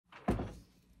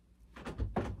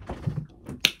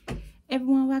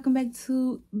Everyone, welcome back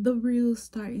to the real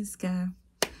STARJAI.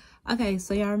 Okay,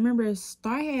 so y'all remember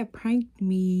Star had pranked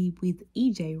me with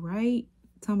EJ, right?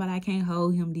 Talking about I can't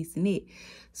hold him, this and that.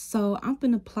 So I'm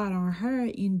finna plot on her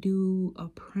and do a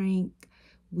prank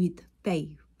with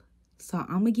Faith. So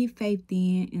I'm gonna get Faith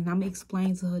in and I'm gonna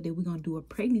explain to her that we're gonna do a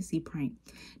pregnancy prank.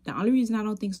 The only reason I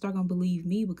don't think Star gonna believe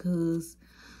me because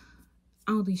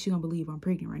I don't think she gonna believe I'm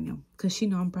pregnant right now. Cause she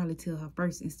know I'm probably tell her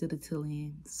first instead of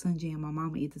telling Sunjai and my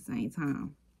mama at the same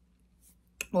time.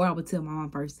 Or I would tell my mom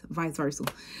first, vice versa.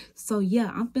 So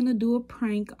yeah, I'm finna do a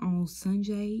prank on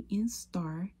Sunjai and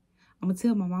Star. I'm gonna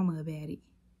tell my mama about it.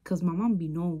 Cause my mama be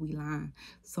knowing we lying.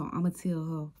 So I'm gonna tell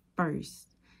her first.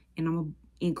 And I'm gonna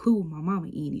include my mama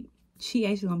in it. She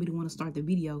actually gonna be the one to start the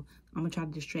video. I'm gonna try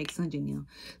to distract Sunjai now.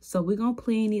 So we're gonna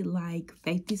plan it like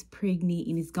Faith is pregnant,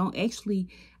 and it's gonna actually,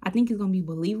 I think it's gonna be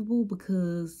believable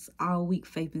because all week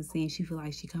Faith been saying she feel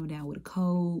like she coming down with a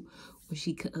cold, or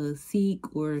she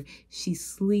sick, or she's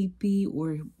sleepy,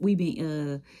 or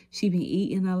she been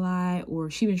eating a lot, or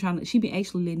she been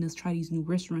actually letting us try these new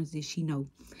restaurants that she know.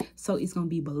 So it's gonna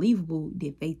be believable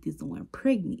that Faith is the one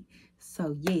pregnant.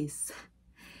 So yes,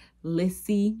 let's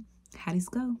see how this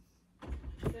go.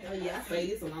 Oh yeah, I say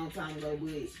this a long time ago,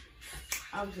 but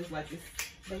I was just like, this,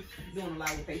 they doing a lot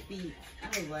with their feet. I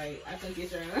was like, I think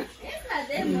it's your It's not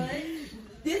that much.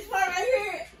 This part right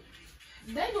here.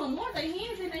 They doing more with their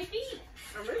hands than their feet.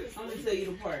 I'm gonna tell you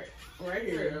the part right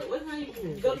here. What time you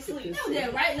go to sleep? No,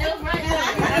 that right now,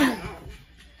 right now.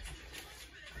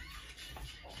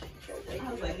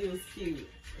 I was like, it was cute.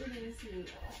 It is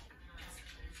cute.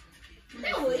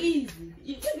 That was easy.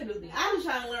 You can do that. I was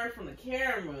trying to learn from the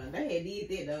camera. They had did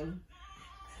that though.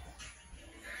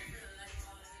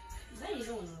 They ain't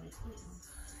doing it.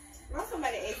 Why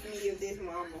somebody asked me if this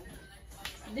mama?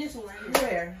 This one right here.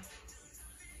 Where?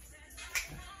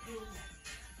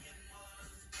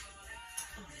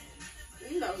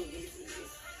 You know who this is.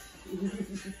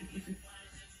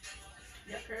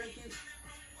 Your girl cute.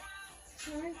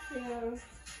 Right there.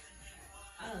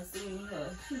 I done seen her.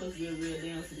 She must be a real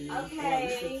dancer.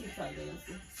 Okay.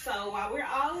 So while we're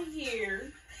all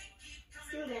here,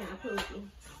 Still down, Pookie.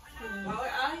 while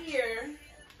we're all here,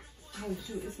 Oh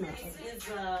shoot, it's not. this is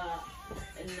a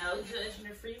no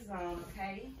judgment free zone,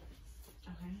 okay?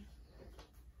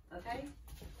 Okay?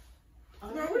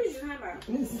 Girl, what are you talking about?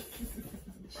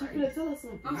 She could have told us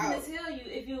something. I'm gonna tell you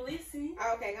if you listen.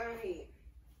 Oh, okay, go ahead.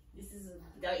 This is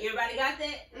everybody got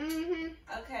that? Mm-hmm.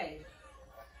 Okay.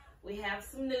 We have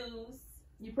some news.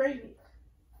 You pregnant?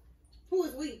 Who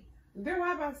is we? Girl,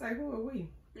 why about to say who are we?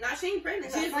 No, she ain't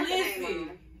pregnant. Just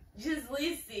listen. Just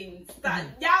listen. Stop.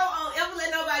 Y'all don't ever let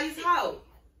nobody talk.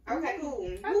 Okay, cool.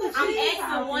 Who is I'm she?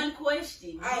 asking one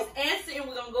question. Oh. Just answer and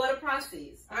we're gonna go to the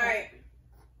process. All right.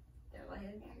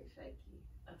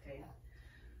 Okay.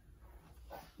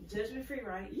 Judgment free,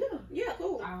 right? Yeah. Yeah,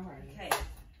 cool. All right. Okay.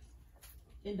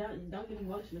 And don't get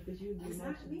emotional because you'll be It's not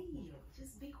emotional. me.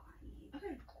 Just be quiet.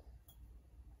 Okay.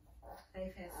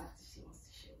 Faith has something she wants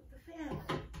to share with the family.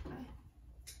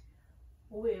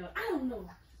 Well, I don't know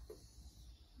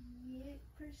yet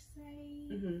per se.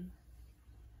 Mhm.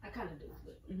 I kind of do,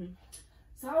 but Mhm.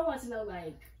 so I want to know,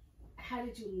 like, how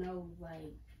did you know,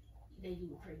 like, that you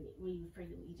were pregnant when you were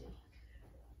pregnant with EJ?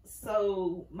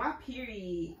 So my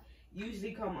period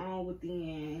usually come on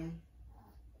within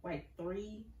like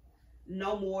 3,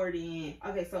 no more than,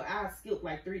 okay, so I skip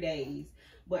like 3 days,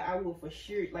 but I will for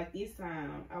sure, like this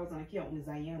time I was on account with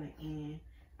Zayana and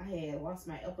I had lost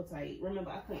my appetite.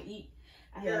 Remember, I couldn't eat.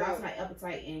 I had lost my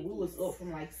appetite and we was up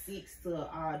from like 6 to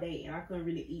all day and I couldn't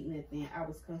really eat nothing. I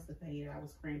was constipated, I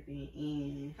was cramping,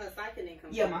 and Her cycle didn't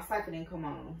come. yeah, my cycle didn't come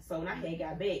on. So when I had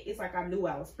got back, it's like I knew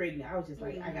I was pregnant. I was just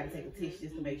like, I gotta take a test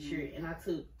just to make sure. And I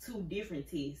took 2 different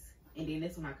tests. And then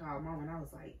that's when I called mama and I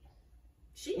was like,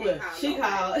 She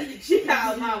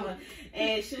called mama.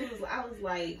 And I was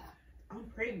like, I'm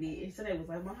pregnant. And so they was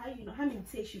like, Mom, how many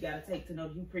tests you gotta take to know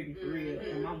you pregnant for real?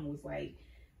 And mama was like,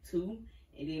 2.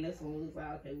 And then this one was like,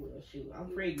 okay, well, shoot, I'm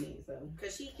pregnant, so.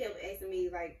 Because she kept asking me,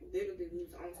 like, literally, we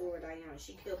was on tour with Diana.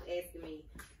 She kept asking me,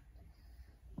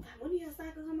 when do your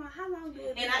cycle come out? How long do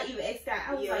it? And I even asked Scott,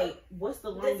 I was like, what's the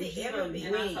longest you ever been?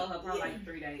 And I told her probably like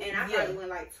 3 days. And I probably went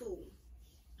like 2.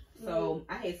 So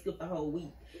I had skipped the whole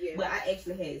week. Yeah. But I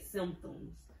actually had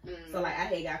symptoms. So like I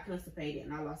had got constipated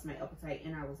and I lost my appetite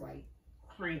and I was like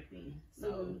cramping.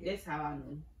 So that's how I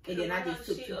knew. And then I just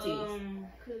took 2 tests.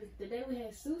 Because the day we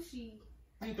had sushi,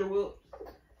 You threw up.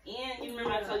 And you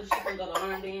remember I told you she couldn't go to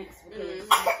arm dance because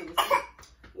she was sick.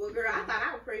 Well, girl, I thought I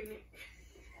was pregnant.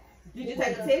 Did you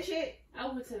take a test yet? I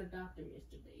went to the doctor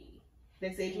yesterday.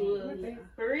 They said you would. Yeah.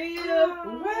 For real? Oh,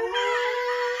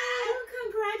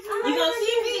 congratulations. You gonna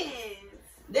see me?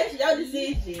 your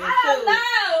decision. I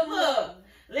don't know. Look,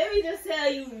 let me just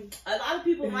tell you, a lot of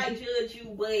people might judge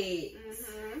you, but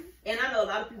and I know a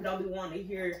lot of people don't be wanting to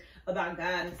hear about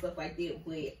God and stuff like that,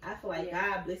 but I feel like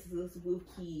God blesses us with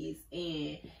kids,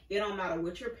 and it don't matter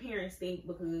what your parents think,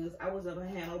 because I was never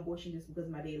had no abortion just because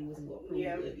my daddy wasn't going to approve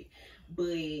of it.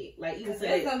 But like you said,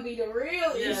 that's gonna be the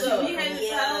real issue. She had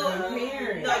told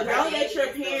parents. No, don't let your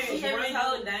parents She run had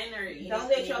told Dana. Don't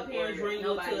let your parents bring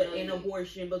you to an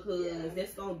abortion, because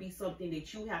that's gonna be something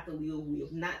that you have to live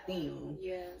with, not them.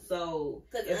 Yeah. So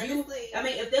if you, I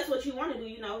mean, if that's what you want to do,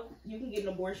 you know, you can get an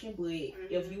abortion. But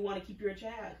if you want to keep your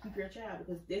child,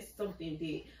 because that's something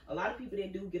that a lot of people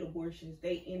that do get abortions,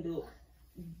 they end up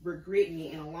regretting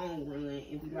it in the long run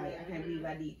and be like, I can't believe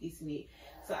I did this and that.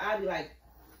 So I'd be like,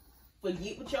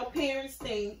 forget what your parents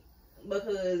think,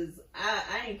 because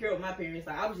I ain't care what my parents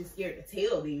thought. I was just scared to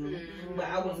tell them, but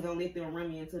I wasn't gonna let them run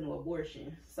me into no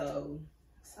abortion. So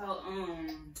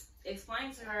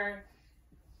explain to her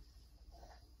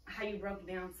how you broke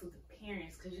it down to the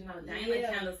parents, because you know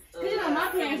Dana kind of. You know my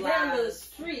parents they're a little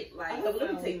strict. Like, let me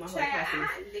tell you my whole process.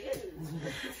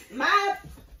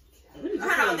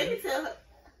 Let me tell her.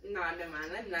 No, never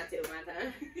mind. Let me not tell my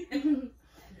time.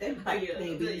 He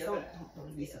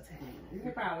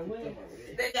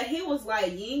was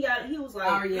like, you ain't got. He was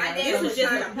like, my dad was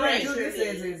just a prank.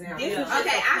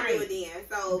 Okay, I do it then.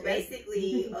 So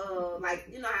basically, like,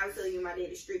 you know how I was telling you my dad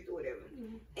is strict or whatever,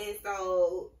 and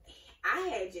so I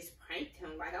had just pranked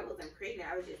him. Like, I wasn't pregnant.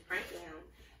 I was just pranking him,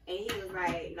 and he was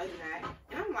like, "No, you're not."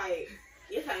 And I'm like,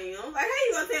 "Yes, I am." Like, how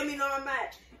you gonna tell me no, I'm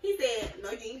not? He said,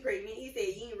 "No, you ain't pregnant." He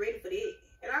said, "You ain't ready for that."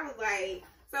 And I was like,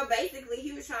 so basically,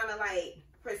 he was trying to like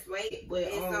persuade,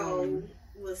 and so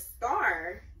with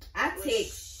Star, I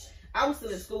was still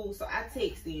in school, so I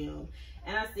texted him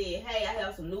and I said, "Hey, I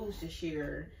have some news to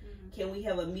share. Can we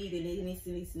have a meeting and this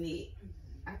and this and that?"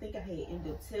 I think I had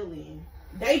ended up telling.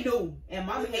 They knew, and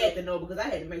Mama had to know, because I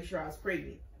had to make sure I was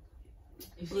pregnant.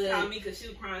 And she called me because she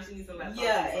was crying. She needs somebody.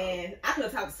 Yeah, and I could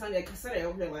have talked to Sunjai, because Sunjai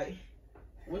over here like,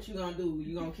 "What you gonna do?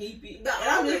 You gonna keep it?" The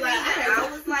only reason I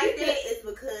was like that is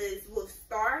because with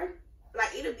Star,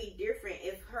 like, it'll be different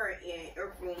if her and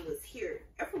Ephraim was here.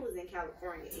 Ephraim was in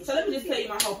California. So let me just tell you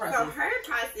my whole process. So her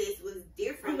process was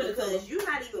different because you're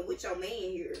not even with your man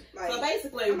here. Like, so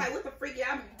basically, I'm like, what the freak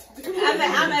y'all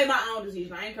I made my own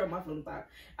decision. I ain't care my feelings about.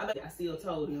 I still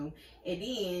told him, and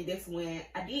then that's when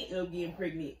I did end up getting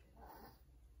pregnant.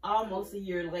 Almost a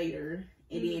year later.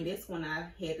 And then that's when I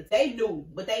had to, they knew,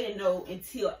 but they didn't know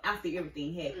until after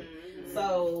everything happened.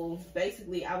 So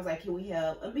basically, I was like, "Can we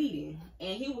have a meeting?"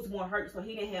 And he was more hurt, so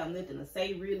he didn't have nothing to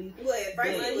say really. Well, at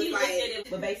first he was like,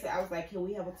 but basically, I was like, "Can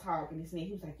we have a talk?" And this and that.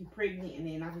 He was like, "You pregnant?" And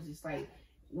then I was just like,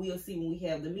 "We'll see when we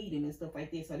have the meeting and stuff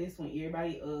like that." So this when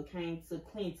everybody came to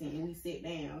Clinton and we sat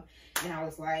down, and I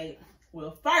was like,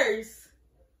 "Well, first,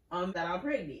 that I'm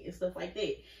pregnant and stuff like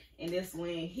that." And that's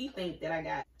when he think that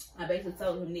I basically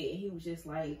told him that, and he was just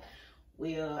like,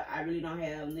 "Well, I really don't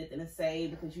have nothing to say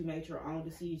because you made your own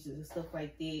decisions and stuff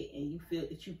like that, and you feel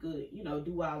that you could, you know,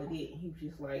 do all of that." And he was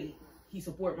just like, he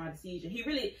support my decision. He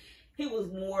was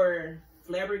more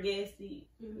flabbergasted.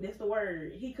 That's the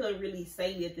word. He couldn't really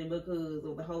say nothing because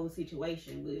of the whole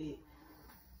situation, but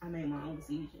I made my own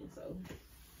decision, so.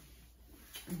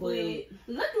 But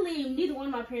luckily, neither one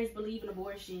of my parents believe in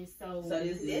abortion, so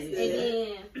this is and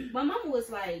then my mama was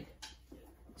like,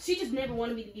 she just never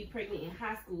wanted me to get pregnant in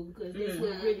high school because this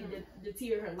would really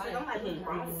deter her life.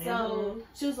 So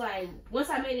she was like, once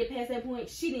I made it past that point,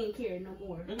 she didn't care no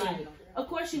more. Like, of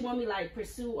course, she wanted me like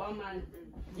pursue all my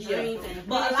dreams,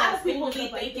 but a lot of people be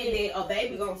thinking that a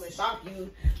baby gonna stop you.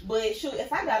 But shoot,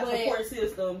 if I got a support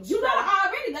system, you know, I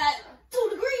already got 2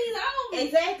 degrees.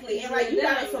 Exactly, and like you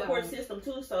got a support system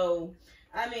too. So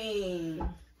I mean,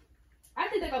 I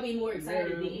think they're gonna be more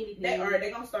excited than anything.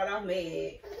 They're gonna start off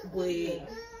mad, but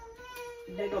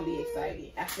they're gonna be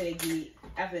excited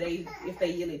if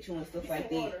they yell at you and stuff like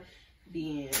that.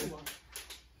 Then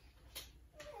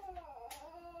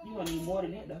you gonna need more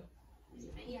than that though.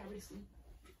 Yeah, obviously.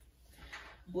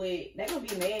 But they're gonna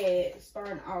be mad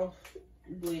starting off.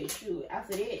 But shoot,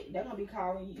 after that, they're gonna be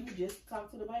calling you just to talk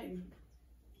to the baby.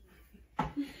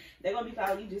 They're gonna be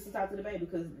calling you just to talk to the baby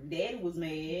because Daddy was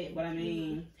mad. But I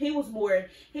mean, he wasn't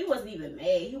even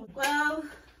mad. He was, well,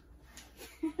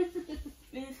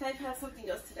 me and Faith have something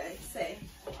else today. Say,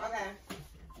 okay.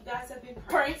 You guys have been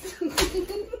pranked. Y'all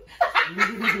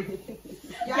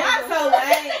so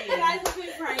lame. You guys have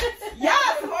been pranked.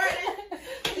 Y'all supported?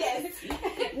 Yes.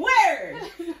 Where?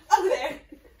 Over there.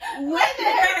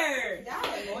 Where? Y'all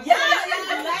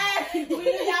We knew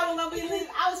y'all were gonna be leaving.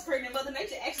 I was pregnant. Mother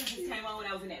Nature actually just came on when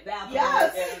I was in that bathroom. Y'all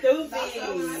stupid.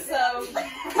 So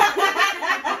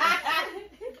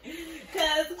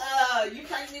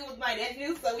my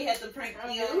nephew, so we had to prank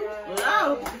you.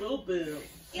 Oh, stupid.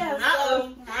 Yeah,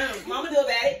 so Mama knew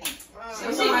about it.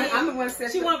 I'm the one that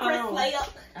said She want press play up.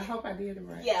 I hope I did it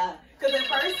right. Yeah, because at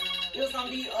first it was gonna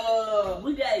be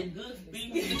We got a good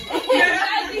speech. it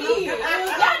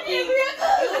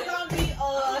was gonna be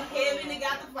Heaven that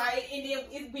got the fight, and then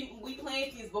we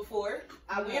planned this before.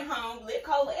 I went home, let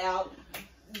Cola out.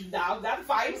 Dogs got to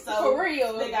fight, so For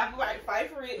real. they got to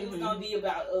fight for real. It was gonna be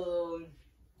about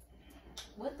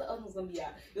what the other one's gonna be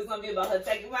about? It was gonna be about her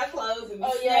taking my clothes and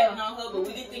me snapping on her, but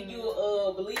we didn't think you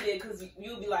would believe it because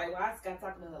you would be like, "Well, I just got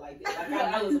talking to her like that. Like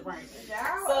I know it's a prank."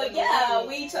 So yeah,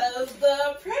 we chose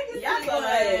the pregnancy one.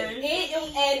 It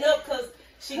was adding up because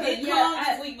she did come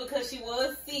this week because she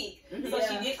was sick, so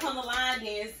she did come to line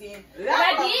dancing.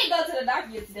 I did go to the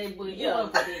doctor yesterday, but you know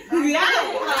for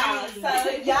that. So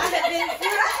y'all have been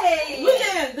great. We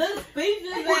getting good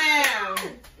speeches now.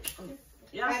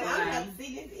 I don't have to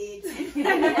see this edge.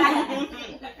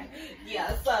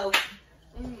 Yeah, so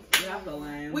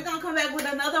we're gonna come back with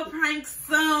another prank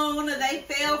soon. They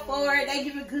fell for it. They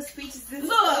giving good speeches and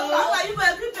Look, I'm like, you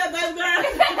better keep that baby girl.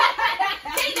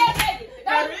 Keep that baby.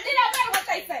 Don't did that matter what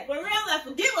they say. For real, I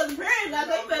forget what the parents are.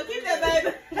 You better keep that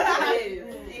baby.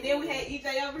 And then we had EJ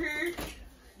over here.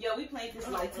 Yo, we played this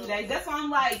for like 2 days. That's why I'm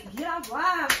like, get off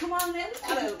live. Come on, man.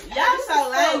 Y'all so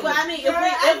lame. But I mean, if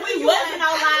we wasn't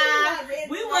on live,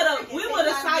 we would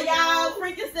have saw y'all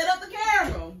freaking set up the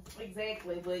camera.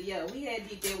 Exactly, but yeah, we had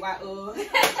did that while Look,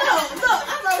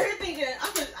 I'm over here thinking,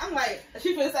 I'm like,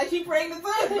 she finna say she pregnant too.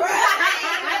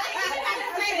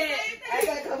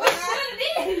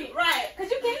 Right.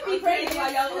 Because you can't be pregnant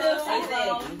while y'all live.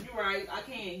 Exactly. You're right. I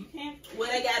can't. You can't.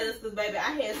 Well, they got us because, baby, I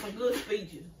had some good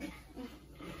speeches.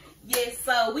 Yes,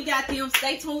 so we got them.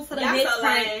 Stay tuned for the Y'all next so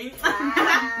prank. lame.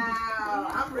 Wow,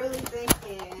 I'm really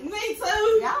thinking. Me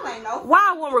too. Y'all ain't no.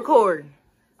 Why I won't record?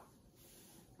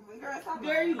 Girl,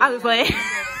 Girl, you I was playing.